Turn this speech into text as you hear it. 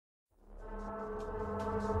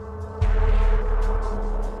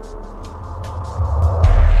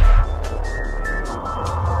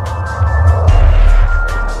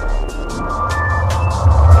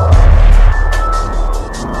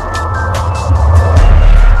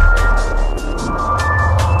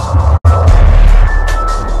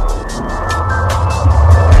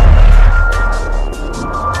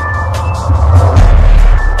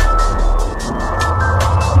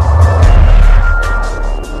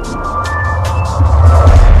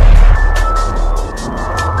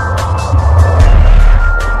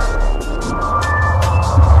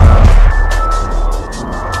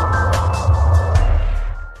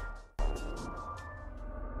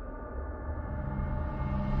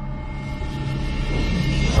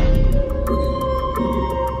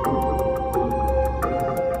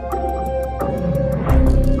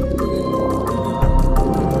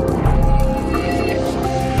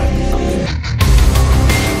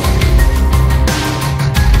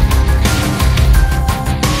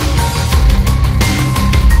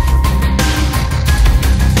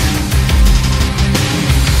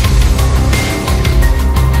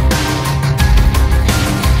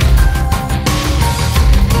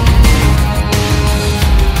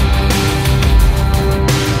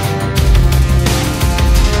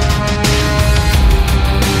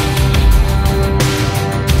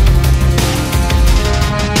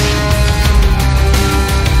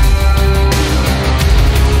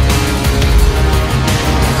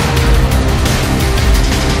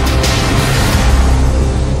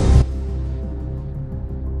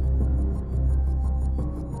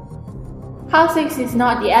House 6 is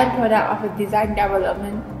not the end product of a design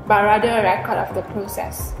development, but rather a record of the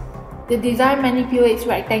process. The design manipulates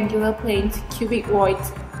rectangular planes, cubic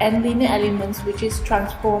voids, and linear elements which is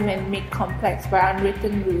transformed and made complex by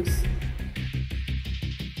unwritten rules.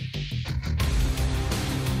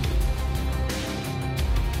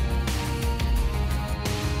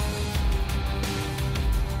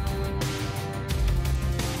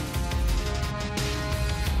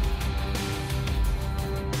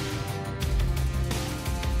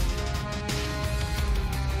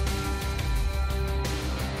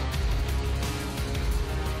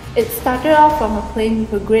 It started off from a plane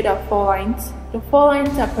with a grid of 4 lines. The 4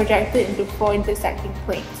 lines are projected into 4 intersecting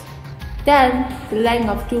planes. Then, the length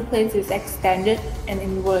of 2 planes is extended and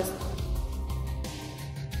inversed.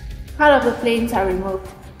 Part of the planes are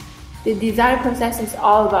removed. The design process is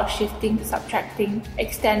all about shifting, subtracting,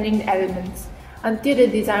 extending the elements until the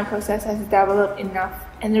design process has developed enough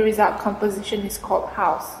and the result composition is called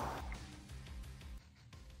house.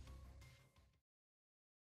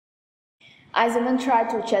 Eisenman tried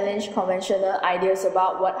to challenge conventional ideas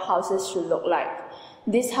about what houses should look like.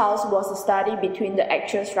 This house was a study between the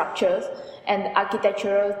actual structures and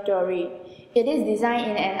architectural theory. It is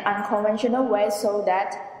designed in an unconventional way so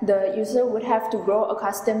that the user would have to grow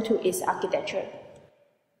accustomed to its architecture.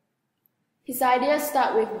 His ideas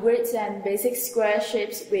start with grids and basic square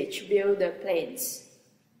shapes which build the planes.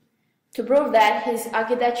 To prove that his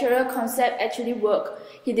architectural concept actually worked,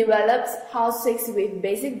 he develops House 6 with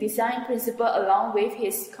basic design principle along with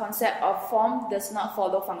his concept of form does not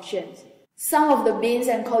follow functions. Some of the beams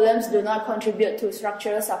and columns do not contribute to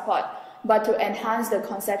structural support, but to enhance the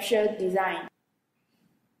conceptual design.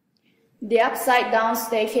 The upside-down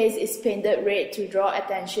staircase is painted red to draw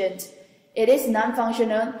attention. It is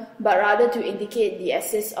non-functional, but rather to indicate the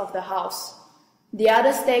access of the house. The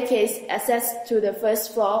other staircase, access to the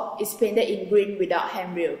first floor, is painted in green without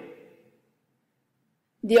handrail.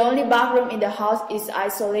 The only bathroom in the house is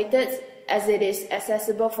isolated as it is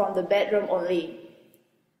accessible from the bedroom only.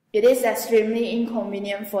 It is extremely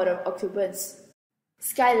inconvenient for the occupants.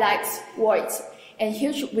 Skylights, voids, and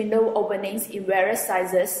huge window openings in various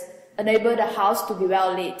sizes enable the house to be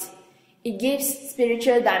well lit. It gives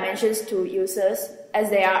spiritual dimensions to users as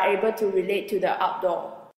they are able to relate to the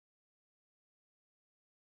outdoor.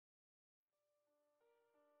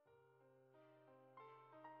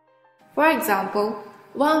 For example,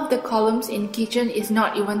 one of the columns in kitchen is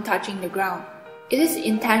not even touching the ground. It is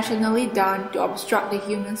intentionally done to obstruct the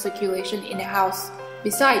human circulation in the house.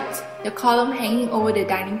 Besides, the column hanging over the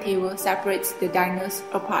dining table separates the diners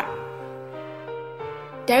apart.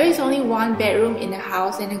 There is only one bedroom in the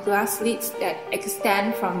house and the glass slits that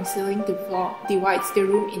extend from the ceiling to floor divides the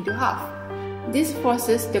room into half. This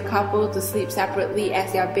forces the couple to sleep separately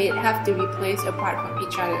as their beds have to be placed apart from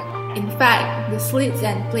each other. In fact, the slits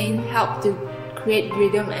and planes help to create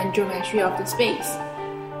rhythm and geometry of the space.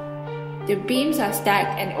 The beams are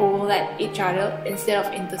stacked and overlap each other instead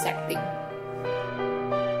of intersecting.